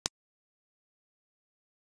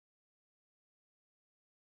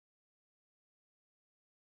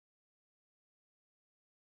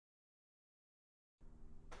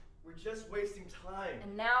We're just wasting time.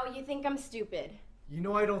 And now you think I'm stupid. You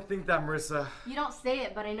know I don't think that, Marissa. You don't say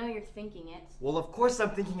it, but I know you're thinking it. Well, of course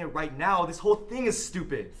I'm thinking it right now. This whole thing is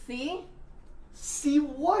stupid. See? See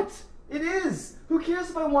what? It is! Who cares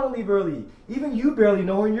if I want to leave early? Even you barely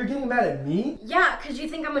know her and you're getting mad at me? Yeah, because you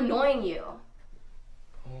think I'm annoying you.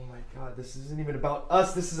 Oh my god, this isn't even about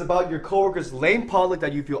us. This is about your coworker's lame potluck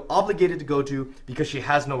that you feel obligated to go to because she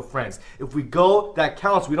has no friends. If we go, that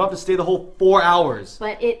counts. We don't have to stay the whole 4 hours.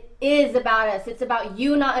 But it is about us. It's about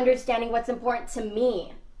you not understanding what's important to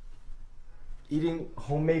me. Eating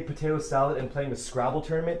homemade potato salad and playing a Scrabble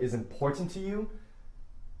tournament is important to you?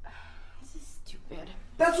 This is stupid.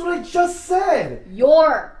 That's what I just said!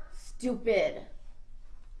 You're stupid.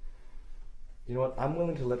 You know what? I'm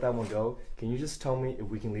willing to let that one go. Can you just tell me if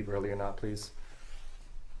we can leave early or not, please?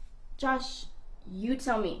 Josh, you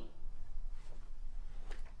tell me.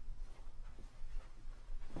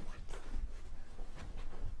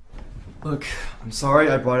 Look, I'm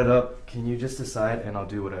sorry I brought it up. Can you just decide and I'll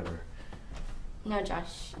do whatever? No,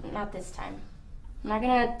 Josh, not this time. I'm not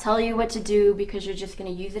gonna tell you what to do because you're just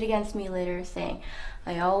gonna use it against me later, saying,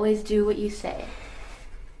 I always do what you say.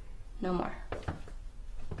 No more.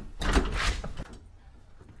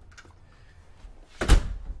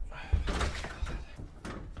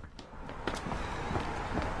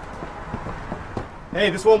 Hey,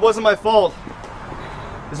 this one wasn't my fault.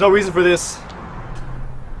 There's no reason for this.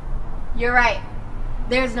 You're right.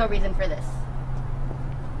 There's no reason for this.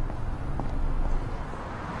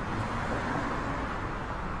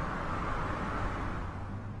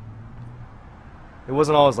 It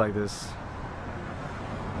wasn't always like this.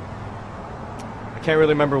 I can't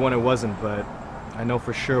really remember when it wasn't, but I know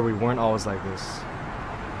for sure we weren't always like this.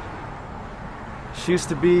 She used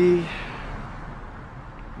to be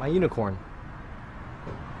my unicorn.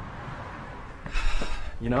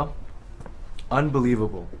 You know?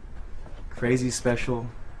 Unbelievable. Crazy special.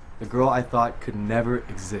 The girl I thought could never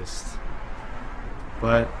exist.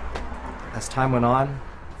 But as time went on,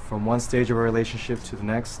 from one stage of our relationship to the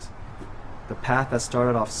next, the path that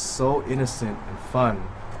started off so innocent and fun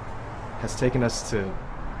has taken us to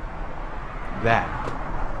that.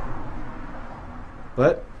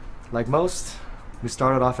 But, like most, we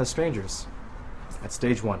started off as strangers. At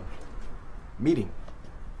stage 1. Meeting.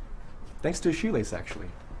 Thanks to a shoelace, actually.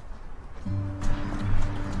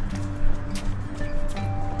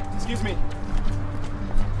 Excuse me.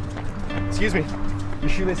 Excuse me. Your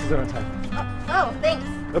shoelaces are untied. Oh, thanks.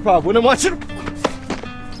 No problem. Wouldn't want you to...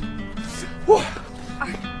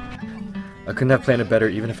 I couldn't have planned it better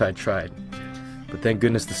even if I had tried. But thank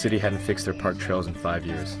goodness the city hadn't fixed their park trails in 5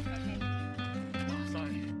 years.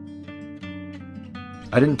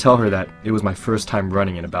 I didn't tell her that it was my first time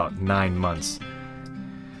running in about 9 months.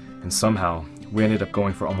 And somehow, we ended up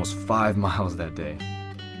going for almost 5 miles that day.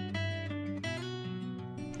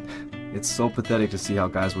 It's so pathetic to see how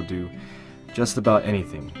guys will do just about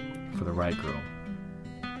anything for the right girl.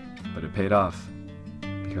 But it paid off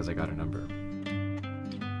because I got her number.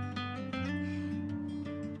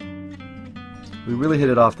 We really hit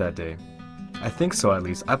it off that day. I think so, at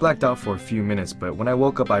least. I blacked out for a few minutes, but when I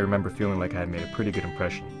woke up I remember feeling like I had made a pretty good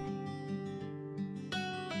impression.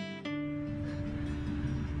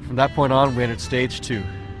 From that point on, we entered stage 2,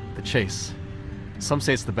 the chase. Some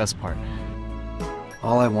say it's the best part.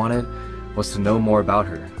 All I wanted was to know more about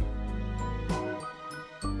her.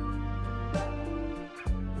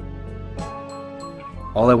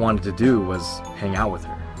 All I wanted to do was hang out with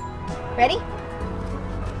her. Ready?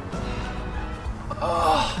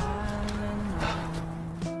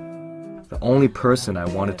 The only person I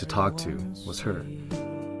wanted to talk to was her.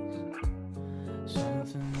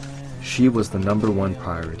 She was the #1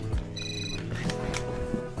 priority.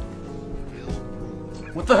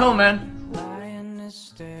 What the hell, man?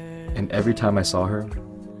 And every time I saw her,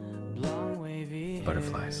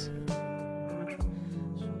 butterflies.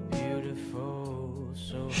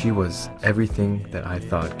 She was everything that I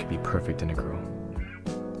thought could be perfect in a girl.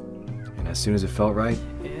 And as soon as it felt right,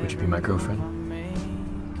 would you be my girlfriend?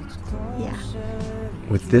 Yeah.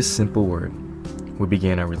 With this simple word, we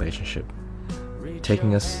began our relationship,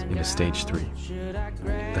 taking us into stage 3,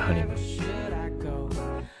 the honeymoon.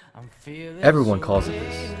 Everyone calls it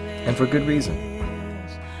this, and for good reason.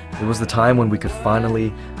 It was the time when we could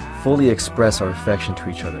finally fully express our affection to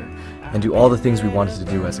each other and do all the things we wanted to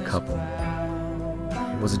do as a couple.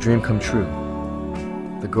 It was a dream come true.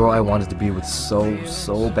 The girl I wanted to be with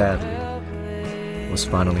so badly was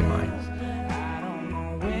finally mine.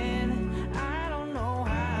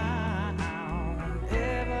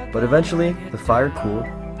 But eventually, the fire cooled,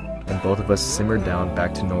 and both of us simmered down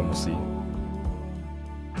back to normalcy.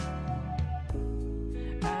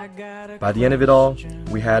 By the end of it all,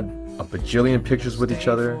 we had a bajillion pictures with each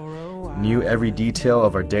other, knew every detail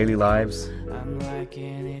of our daily lives,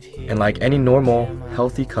 and like any normal,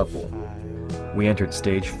 healthy couple, we entered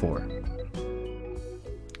stage 4.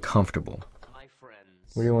 Comfortable.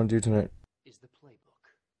 What do you want to do tonight?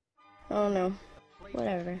 Oh no.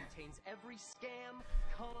 Whatever.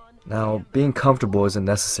 Now, being comfortable isn't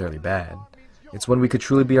necessarily bad. It's when we could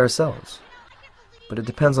truly be ourselves. But it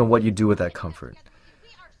depends on what you do with that comfort.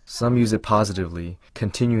 Some use it positively,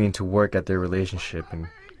 continuing to work at their relationship and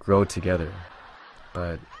grow together.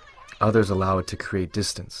 But others allow it to create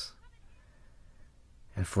distance.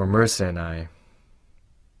 And for Marissa and I,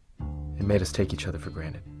 it made us take each other for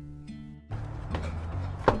granted.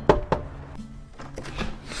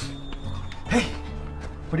 Hey!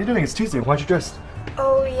 What are you doing? It's Tuesday. Why aren't you dressed?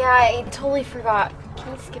 Oh yeah, I totally forgot.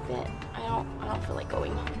 Can we skip it? I don't feel like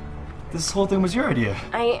going. This whole thing was your idea.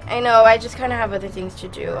 I know, I just kinda have other things to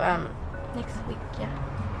do. Next week, yeah.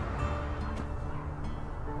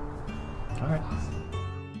 Alright.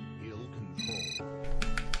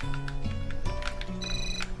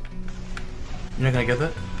 You're not gonna get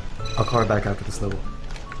that? I'll call her back after this level.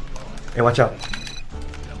 Hey, watch out.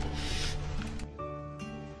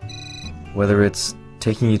 Whether it's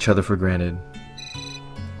taking each other for granted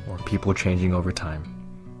or people changing over time,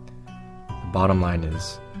 the bottom line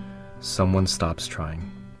is someone stops trying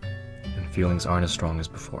and feelings aren't as strong as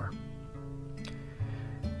before.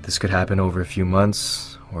 This could happen over a few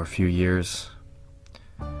months or a few years.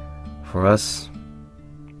 For us,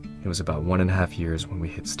 it was about 1.5 years when we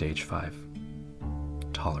hit stage 5.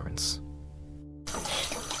 Tolerance.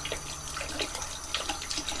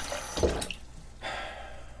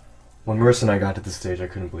 When Marissa and I got to this stage, I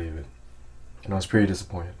couldn't believe it. And I was pretty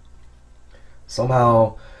disappointed.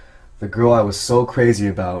 Somehow, the girl I was so crazy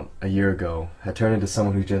about a year ago had turned into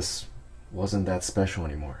someone who just wasn't that special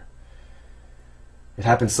anymore. It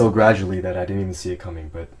happened so gradually that I didn't even see it coming,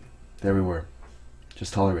 but there we were,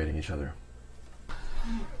 just tolerating each other.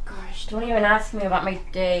 Oh gosh, don't even ask me about my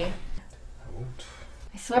day. I won't.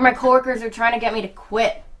 I swear my coworkers are trying to get me to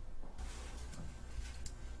quit.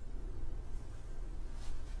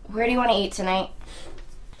 Where do you want to eat tonight?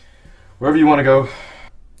 Wherever you want to go.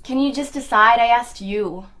 Can you just decide? I asked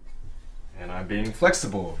you. And I'm being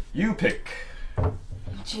flexible. You pick.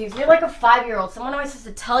 Jeez, you're like a 5-year-old. Someone always has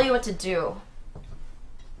to tell you what to do.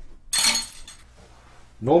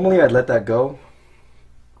 Normally I'd let that go,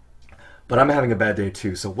 but I'm having a bad day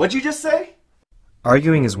too, so what'd you just say?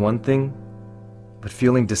 Arguing is one thing, but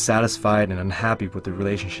feeling dissatisfied and unhappy with the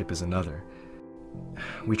relationship is another.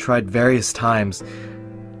 We tried various times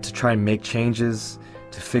to try and make changes,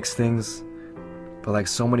 to fix things, but like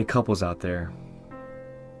so many couples out there,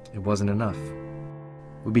 it wasn't enough.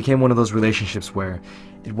 We became one of those relationships where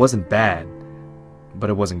it wasn't bad,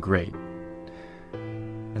 but it wasn't great.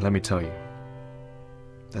 And let me tell you,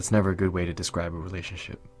 that's never a good way to describe a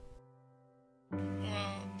relationship.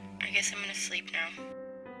 Well, I guess I'm gonna sleep now.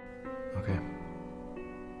 Okay.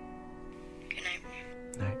 Good night.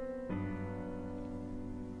 Night.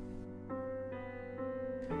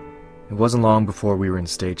 It wasn't long before we were in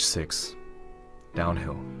stage 6,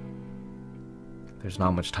 downhill. There's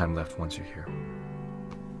not much time left once you're here.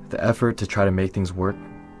 The effort to try to make things work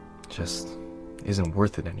just isn't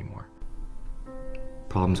worth it anymore.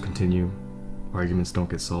 Problems continue. Arguments don't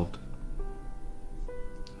get solved.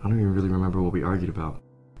 I don't even really remember what we argued about.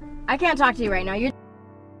 I can't talk to you right now. You're.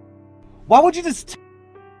 Why would you just...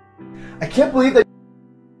 I can't believe that...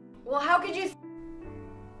 Well, how could you?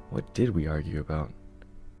 What did we argue about?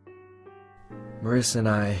 Marissa and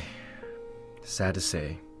I, sad to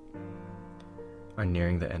say, are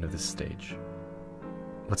nearing the end of this stage.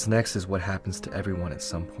 What's next is what happens to everyone at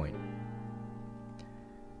some point.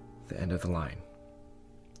 The end of the line.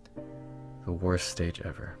 The worst stage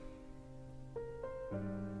ever.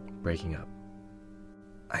 Breaking up.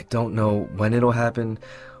 I don't know when it'll happen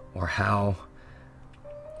or how,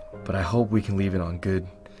 but I hope we can leave it on good,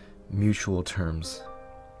 mutual terms,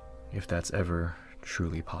 if that's ever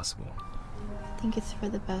truly possible. I think it's for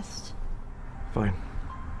the best. Fine.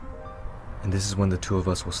 And this is when the two of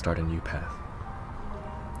us will start a new path.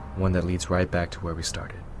 One that leads right back to where we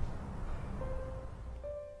started.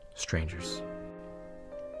 Strangers.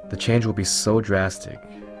 The change will be so drastic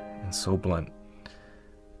and so blunt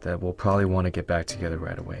that we'll probably want to get back together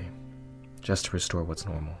right away, just to restore what's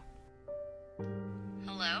normal.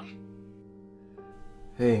 Hello?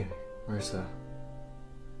 Hey, Marissa.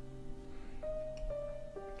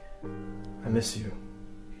 I miss you.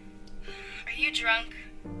 Are you drunk?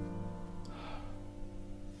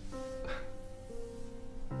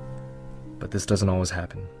 But this doesn't always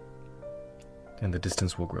happen, and the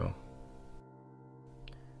distance will grow.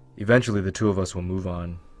 Eventually, the two of us will move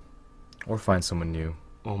on or find someone new.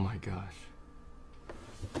 Oh my gosh.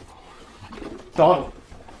 Donald!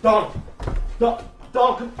 Donald! Donald!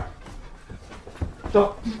 Donald!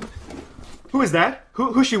 Donald! Who is that?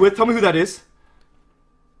 Who's she with? Tell me who that is.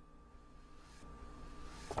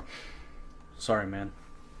 Sorry, man.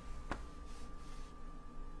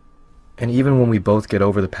 And even when we both get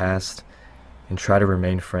over the past and try to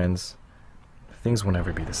remain friends, things will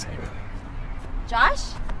never be the same.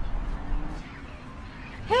 Josh?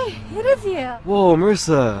 Hey, it is you. Whoa,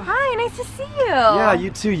 Marissa. Hi, nice to see you. Yeah, you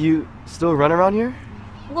too. You still run around here?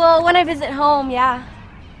 Well, when I visit home, yeah.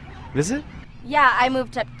 Visit? Yeah, I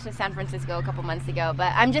moved up to San Francisco a couple months ago,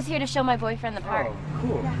 but I'm just here to show my boyfriend the park. Oh,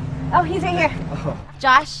 cool. Yeah. Oh, he's right here. Oh.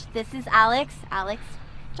 Josh, this is Alex. Alex,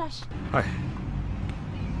 Josh. Hi.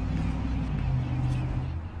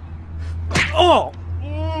 Oh!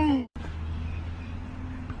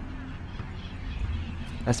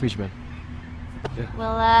 Nice to meet you, man. Yeah.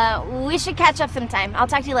 Well, we should catch up sometime. I'll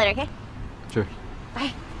talk to you later, okay? Sure.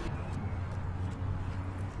 Bye.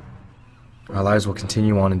 Our lives will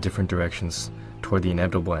continue on in different directions toward the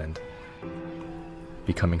inevitable end,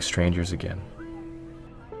 becoming strangers again.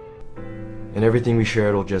 And everything we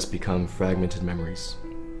shared will just become fragmented memories.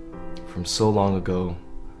 From so long ago,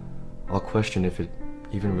 I'll question if it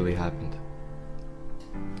even really happened.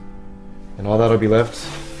 And all that'll be left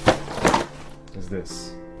is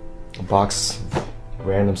this. A box of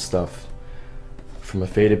random stuff from a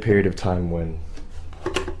faded period of time when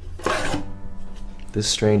this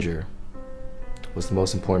stranger was the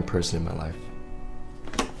most important person in my life.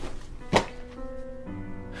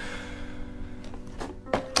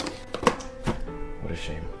 What a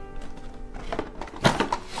shame.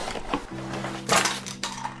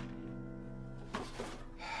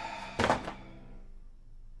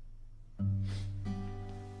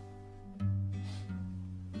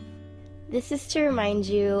 This is to remind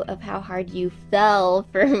you of how hard you fell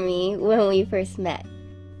for me when we first met.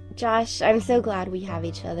 Josh, I'm so glad we have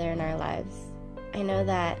each other in our lives. I know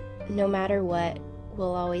that no matter what,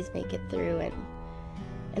 we'll always make it through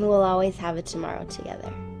and we'll always have a tomorrow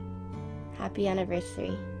together. Happy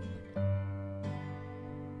anniversary.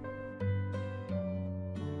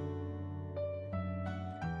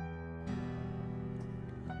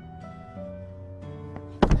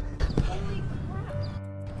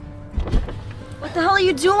 What the hell are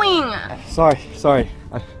you doing? Sorry.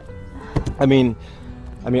 I mean,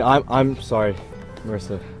 I'm sorry,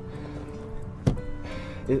 Marissa.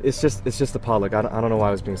 It's just the potluck. I don't know why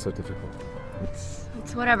I was being so difficult.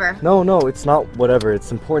 It's whatever. No, it's not whatever.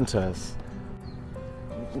 It's important to us.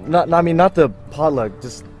 Not the potluck.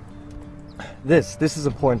 Just this is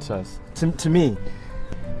important to us. To me.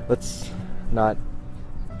 Let's not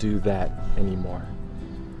do that anymore.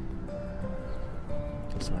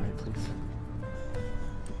 I'm sorry, please.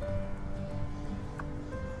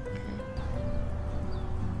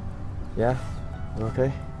 Yeah? You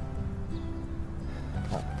okay?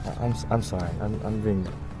 I'm sorry. I'm being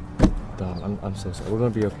dumb. I'm so sorry. We're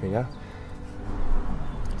gonna be okay, yeah?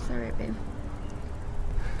 It's alright, babe.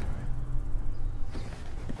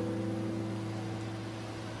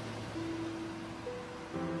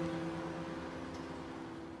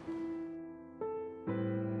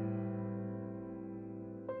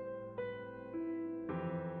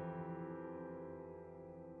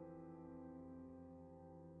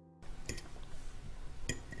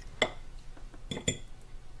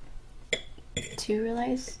 Do you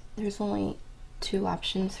realize there's only two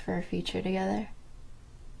options for our future together?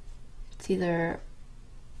 It's either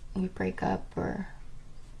we break up or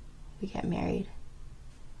we get married.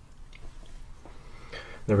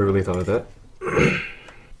 Never really thought of that.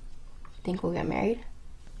 Think we'll get married?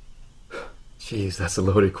 Jeez, that's a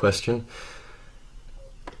loaded question.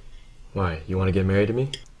 Why? You want to get married to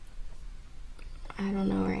me? I don't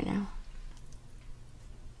know right now.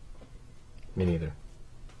 Me neither.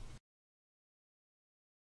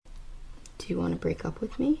 Do you want to break up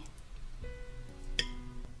with me?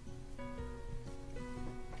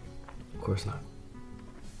 Of course not.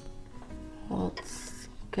 Well, it's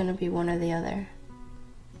gonna be one or the other.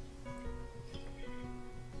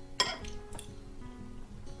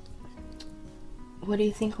 What do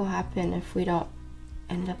you think will happen if we don't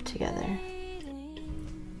end up together?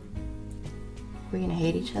 We're gonna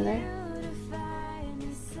hate each other?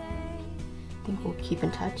 Think we'll keep in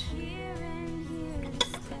touch?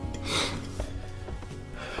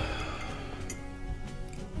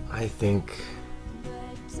 I think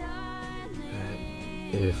that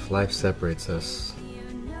if life separates us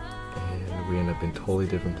and we end up in totally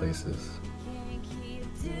different places,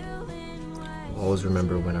 we'll always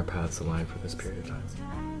remember when our paths aligned for this period of time.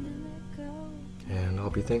 And I'll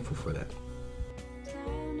be thankful for that.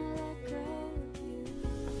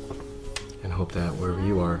 And hope that wherever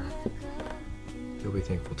you are, you'll be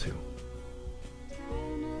thankful too.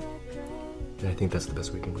 And I think that's the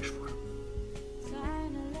best we can wish for.